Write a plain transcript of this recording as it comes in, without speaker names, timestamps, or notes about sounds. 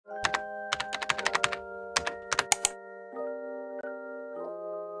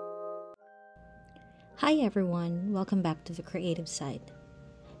Hi everyone, welcome back to the creative side.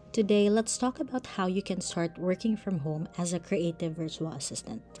 Today, let's talk about how you can start working from home as a creative virtual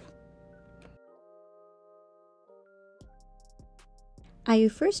assistant. I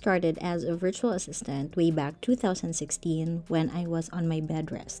first started as a virtual assistant way back 2016 when I was on my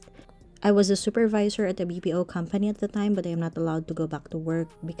bed rest. I was a supervisor at a BPO company at the time, but I am not allowed to go back to work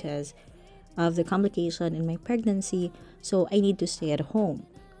because of the complication in my pregnancy, so I need to stay at home.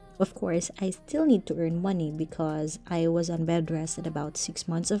 Of course, I still need to earn money because I was on bed rest at about 6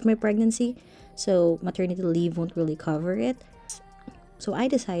 months of my pregnancy, so maternity leave won't really cover it. So I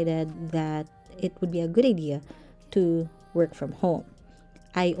decided that it would be a good idea to work from home.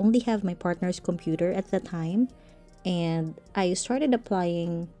 I only have my partner's computer at the time, and I started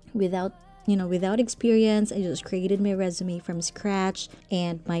applying without experience. I just created my resume from scratch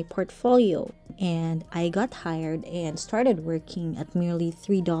and my portfolio, and I got hired and started working at merely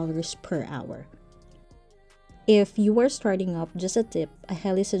 $3 per hour. If you are starting up, just a tip, I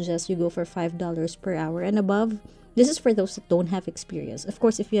highly suggest you go for $5 per hour and above. This is for those that don't have experience. Of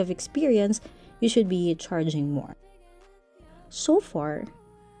course, if you have experience, you should be charging more. So far,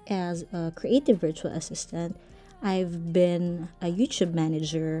 as a creative virtual assistant, I've been a YouTube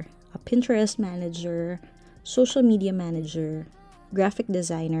manager, a Pinterest manager, social media manager, graphic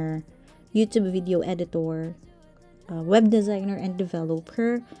designer, YouTube video editor, a web designer and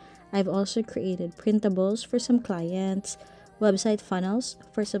developer. I've also created printables for some clients, website funnels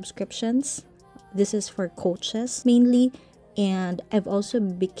for subscriptions. This is for coaches mainly. And I've also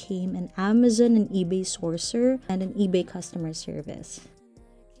became an Amazon and eBay sourcer and an eBay customer service.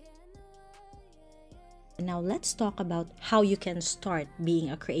 Now let's talk about how you can start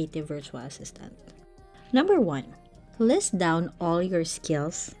being a creative virtual assistant. Number one, list down all your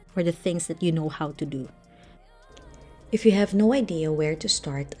skills or the things that you know how to do. If you have no idea where to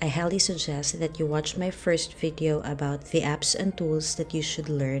start, I highly suggest that you watch my first video about the apps and tools that you should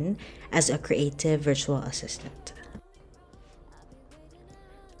learn as a creative virtual assistant.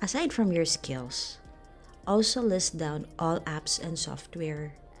 Aside from your skills, also list down all apps and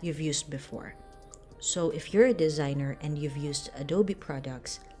software you've used before. So if you're a designer and you've used Adobe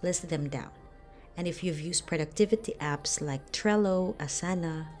products, list them down. And if you've used productivity apps like Trello,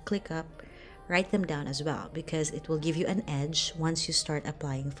 Asana, ClickUp, write them down as well because it will give you an edge once you start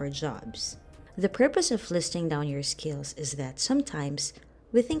applying for jobs. The purpose of listing down your skills is that sometimes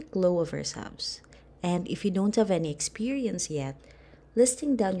we think low of ourselves. And if you don't have any experience yet,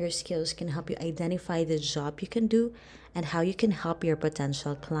 listing down your skills can help you identify the job you can do and how you can help your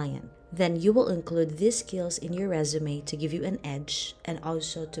potential client. Then you will include these skills in your resume to give you an edge and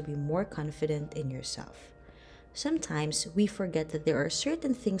also to be more confident in yourself. Sometimes we forget that there are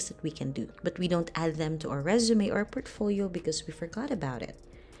certain things that we can do, but we don't add them to our resume or portfolio because we forgot about it.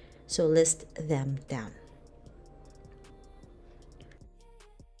 So list them down.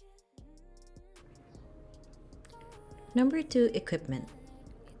 Number two, equipment.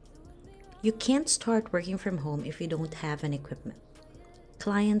 You can't start working from home if you don't have an equipment.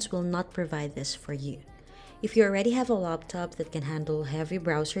 Clients will not provide this for you. If you already have a laptop that can handle heavy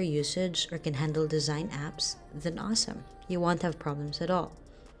browser usage or can handle design apps, then awesome. You won't have problems at all.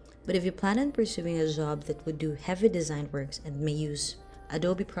 But if you plan on pursuing a job that would do heavy design works and may use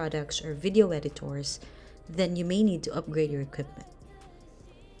Adobe products or video editors, then you may need to upgrade your equipment.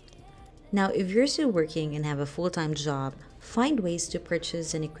 Now, if you're still working and have a full-time job, find ways to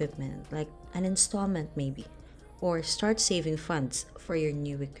purchase an equipment, like an installment maybe, or start saving funds for your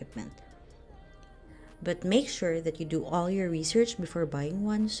new equipment. But make sure that you do all your research before buying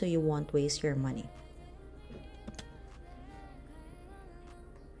one so you won't waste your money.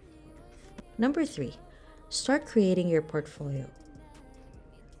 Number three, start creating your portfolio.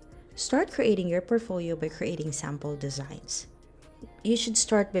 Start creating your portfolio by creating sample designs. You should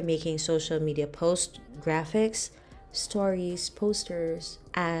start by making social media posts, graphics, stories, posters,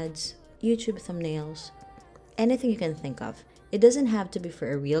 ads, YouTube thumbnails, anything you can think of. It doesn't have to be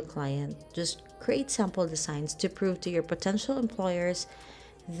for a real client. Just create sample designs to prove to your potential employers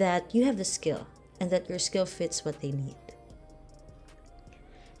that you have the skill and that your skill fits what they need.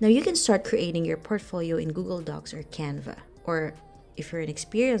 Now you can start creating your portfolio in Google Docs or Canva, or if you're an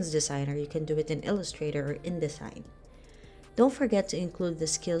experienced designer, you can do it in Illustrator or InDesign. Don't forget to include the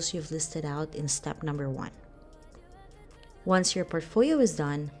skills you've listed out in step number one. Once your portfolio is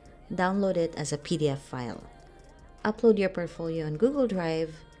done, download it as a PDF file. Upload your portfolio on Google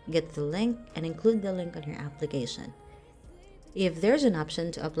Drive, get the link, and include the link on your application. If there's an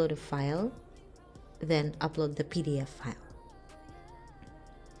option to upload a file, then upload the PDF file.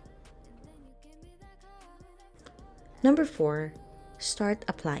 Number four, start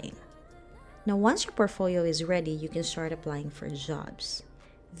applying. Now, once your portfolio is ready, you can start applying for jobs.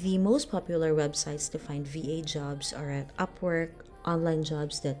 The most popular websites to find VA jobs are at Upwork,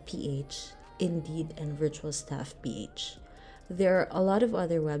 onlinejobs.ph, Indeed, and Virtual Staff PH. There are a lot of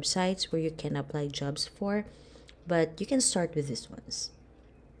other websites where you can apply jobs for, but you can start with these ones.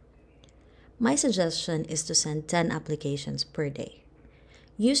 My suggestion is to send 10 applications per day.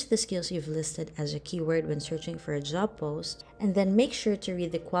 Use the skills you've listed as a keyword when searching for a job post, and then make sure to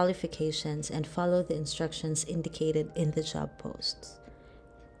read the qualifications and follow the instructions indicated in the job posts.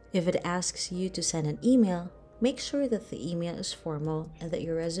 If it asks you to send an email, make sure that the email is formal and that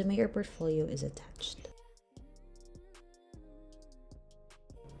your resume or portfolio is attached.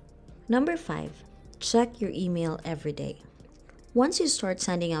 Number 5, check your email every day. Once you start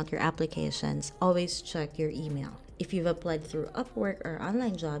sending out your applications, always check your email. If you've applied through Upwork or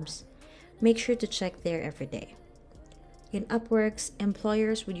online jobs, make sure to check there every day. In Upworks,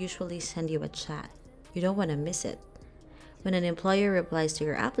 employers would usually send you a chat. You don't want to miss it. When an employer replies to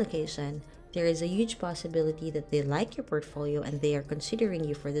your application, there is a huge possibility that they like your portfolio and they are considering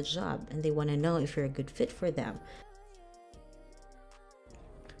you for the job and they want to know if you're a good fit for them.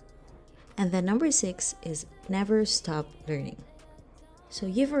 And then number 6 is never stop learning. So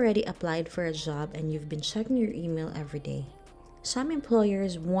you've already applied for a job and you've been checking your email every day. Some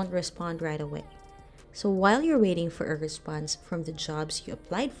employers won't respond right away. So while you're waiting for a response from the jobs you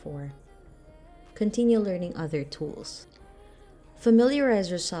applied for, continue learning other tools.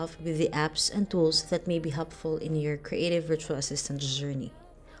 Familiarize yourself with the apps and tools that may be helpful in your creative virtual assistant journey.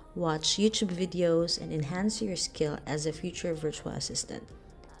 Watch YouTube videos and enhance your skill as a future virtual assistant.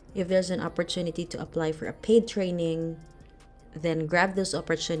 If there's an opportunity to apply for a paid training, then grab this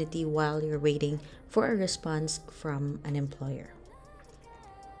opportunity while you're waiting for a response from an employer.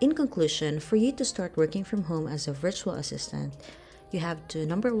 In conclusion, for you to start working from home as a virtual assistant, you have to,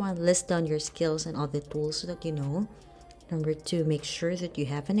 number 1, list down your skills and all the tools that you know. Number 2, make sure that you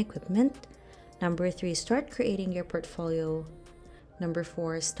have an equipment. Number 3, start creating your portfolio. Number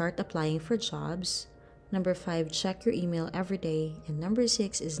 4, start applying for jobs. Number 5, check your email every day. And number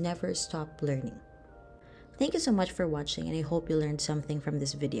 6 is never stop learning. Thank you so much for watching, and I hope you learned something from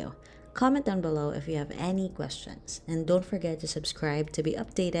this video. Comment down below if you have any questions. And don't forget to subscribe to be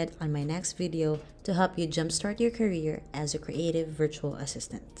updated on my next video to help you jumpstart your career as a creative virtual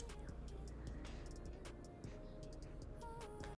assistant.